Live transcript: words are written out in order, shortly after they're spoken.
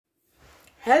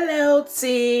Hello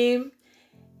team,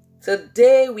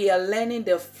 today we are learning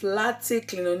the Flatty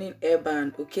Crinoline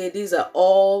hairband. Okay, these are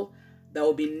all that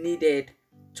will be needed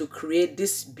to create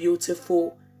this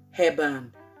beautiful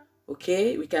hairband.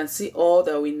 Okay, we can see all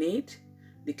that we need: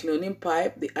 the crinoline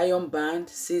pipe, the iron band,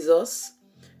 scissors.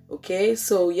 Okay,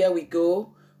 so here we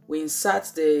go. We insert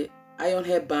the iron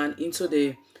hairband into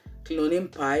the crinoline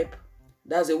pipe.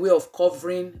 That's a way of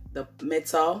covering the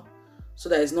metal so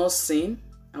that it's not seen,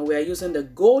 and we are using the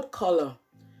gold color.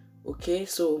 Okay,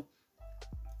 so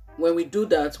when we do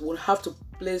that, we'll have to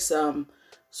place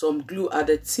some glue at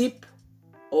the tip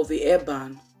of the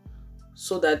hairband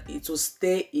so that it will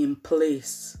stay in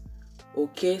place.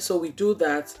 Okay, so we do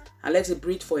that and let it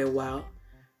breathe for a while,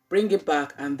 bring it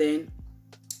back, and then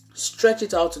stretch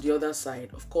it out to the other side.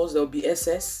 Of course, there will be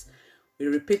excess. We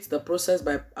repeat the process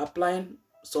by applying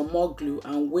some more glue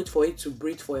and wait for it to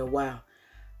breathe for a while.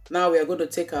 Now we are going to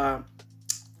take our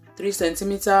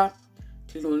 3cm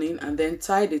crinoline and then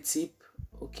tie the tip.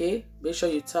 Okay, make sure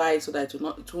you tie it so that it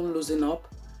won't loosen up,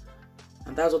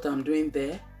 and that's what I'm doing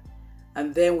there.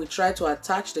 And then we try to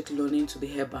attach the crinoline to the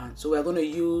hairband. So we're going to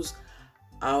use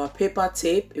our paper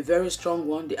tape, a very strong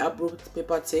one, the abrupt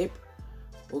paper tape.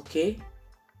 Okay,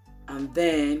 and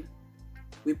then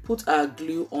we put our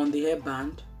glue on the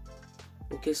hairband,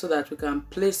 okay, so that we can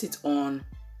place it on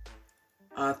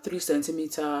our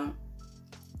 3cm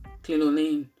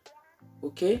crinoline.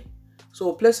 Okay, so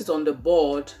we'll place it on the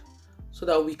board so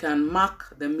that we can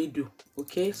mark the middle.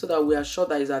 Okay, so that we are sure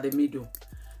that it's at the middle.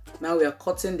 Now we are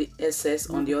cutting the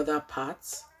excess on the other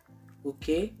parts.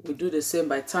 Okay, we do the same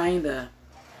by tying the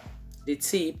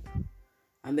tip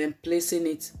and then placing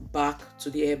it back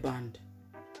to the hairband,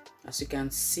 as you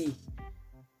can see.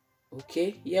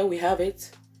 Okay, here we have it.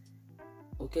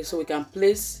 Okay, so we can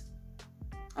place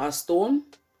our stone,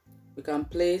 we can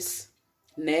place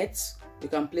nets, we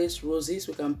can place roses,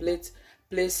 we can place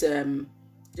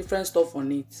different stuff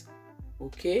on it.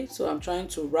 Okay, so I'm trying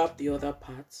to wrap the other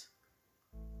part.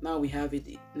 Now we have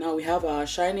it. Now we have our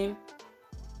shining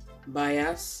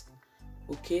bias.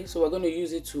 Okay, so we're going to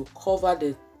use it to cover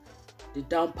the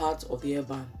down part of the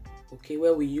hairband. Okay,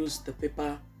 where we use the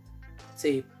paper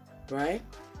tape, right?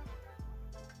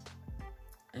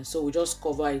 And so we just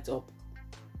cover it up.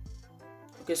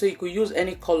 Okay, so you could use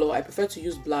any color. I prefer to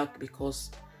use black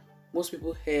because most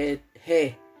people's hair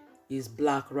is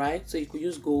black, right? So you could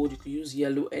use gold, you could use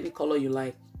yellow, any color you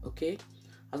like. Okay,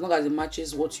 as long as it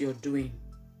matches what you're doing.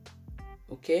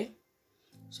 Okay,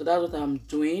 so that's what I'm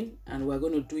doing, and we're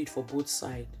going to do it for both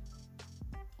sides.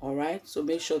 All right, so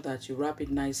make sure that you wrap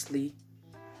it nicely,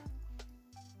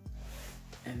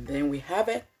 and then we have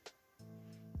it.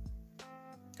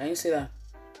 Can you see that?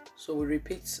 So we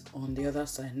repeat on the other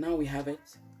side. Now we have it.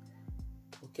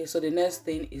 Okay, so the next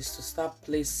thing is to start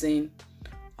placing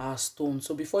our stone.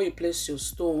 So before you place your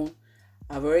stone,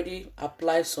 I've already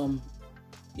applied some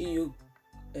EU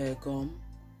gum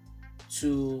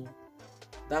to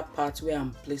that part where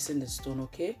I'm placing the stone.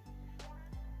 Okay,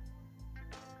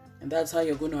 and that's how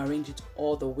you're going to arrange it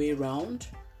all the way around.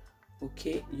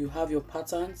 Okay, you have your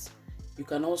patterns. You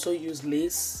can also use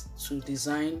lace to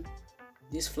design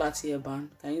this Flatty hairband.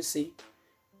 Can you see?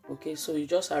 Okay, so you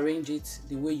just arrange it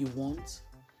the way you want.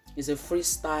 It's a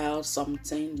freestyle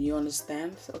something, you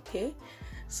understand? Okay,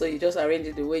 so you just arrange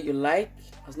it the way you like,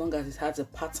 as long as it has a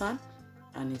pattern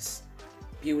and it's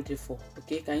beautiful.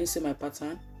 Okay, can you see my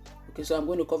pattern? Okay, so I'm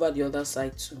going to cover the other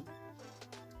side too,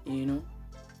 you know.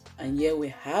 And here we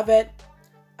have it,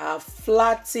 our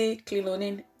Flatty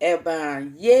Crinoline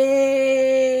hairband.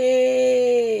 Yay!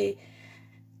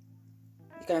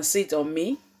 You can see it on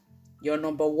me, your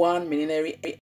 #1 millinery